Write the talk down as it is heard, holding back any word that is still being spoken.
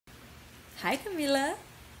Hi, Kamila.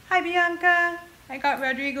 Hi, Bianca. I got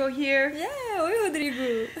Rodrigo here. Yeah, oi,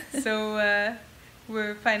 Rodrigo. So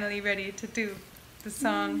we're finally ready to do the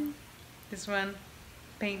song. This one,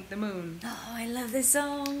 Paint the Moon. Oh, I love this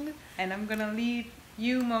song. And I'm gonna lead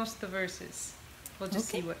you most of the verses. We'll just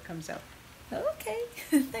Okay. see what comes out. Okay,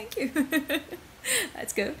 thank you.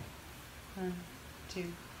 Let's go. 1,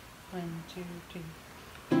 2, 1, 2, 3.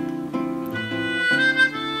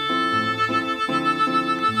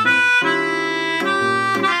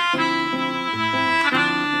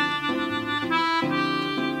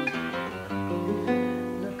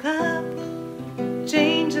 Look up,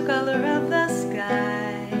 change the color of the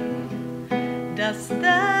sky, dust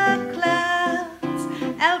the clouds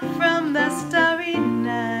out from the starry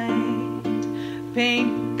night,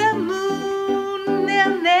 paint the moon,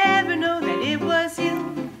 they'll never know that it was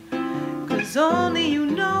you, 'cause only you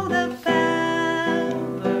know the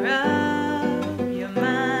power of your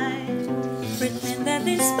mind. Pretend that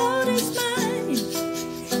this boat is mine.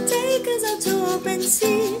 Take us out to open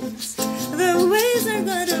seas. The waves are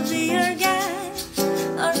gonna be our guide.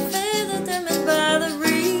 Our fate determined by the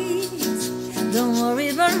breeze. Don't worry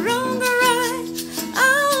about wrong or right.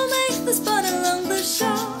 I'll make the spot along the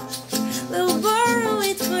shore. We'll borrow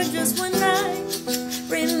it for just one night.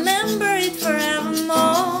 Remember it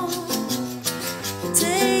forevermore.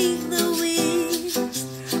 Take the wings.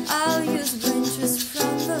 I'll use branches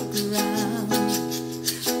from the ground.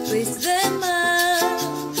 Twist them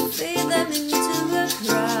up, feed them into a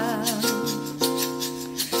crowd.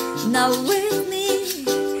 Now with me,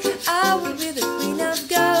 I will be the queen of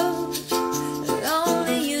gold.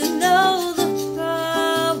 Only you know the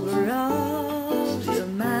power of your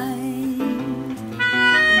mind.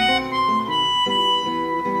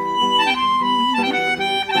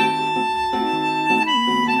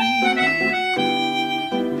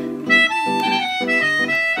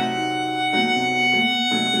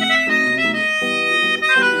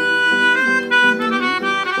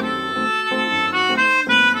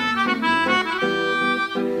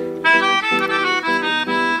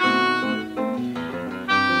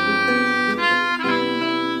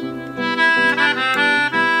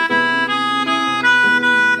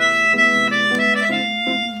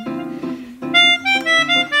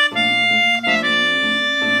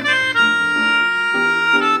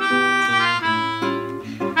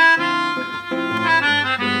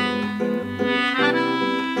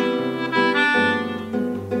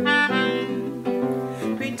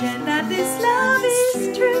 Pretend that this love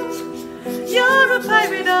is true. You're a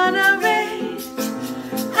pirate on a raid.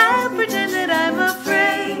 I'll pretend that I'm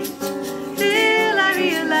afraid till I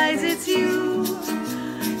realize it's you.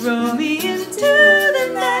 Roll me into the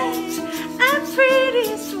night at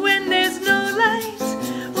prettiest when there's no light,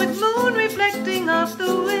 with moon reflecting off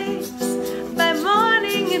the waves. By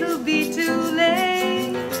morning it'll be too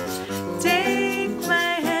late. Take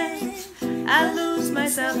my hand, I'll lose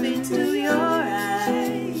myself into your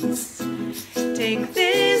eyes. Take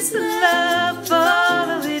this love,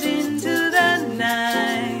 follow it into the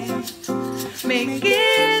night. Make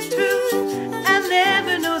it true, I'll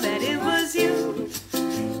never know that it was you,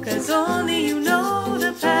 'cause only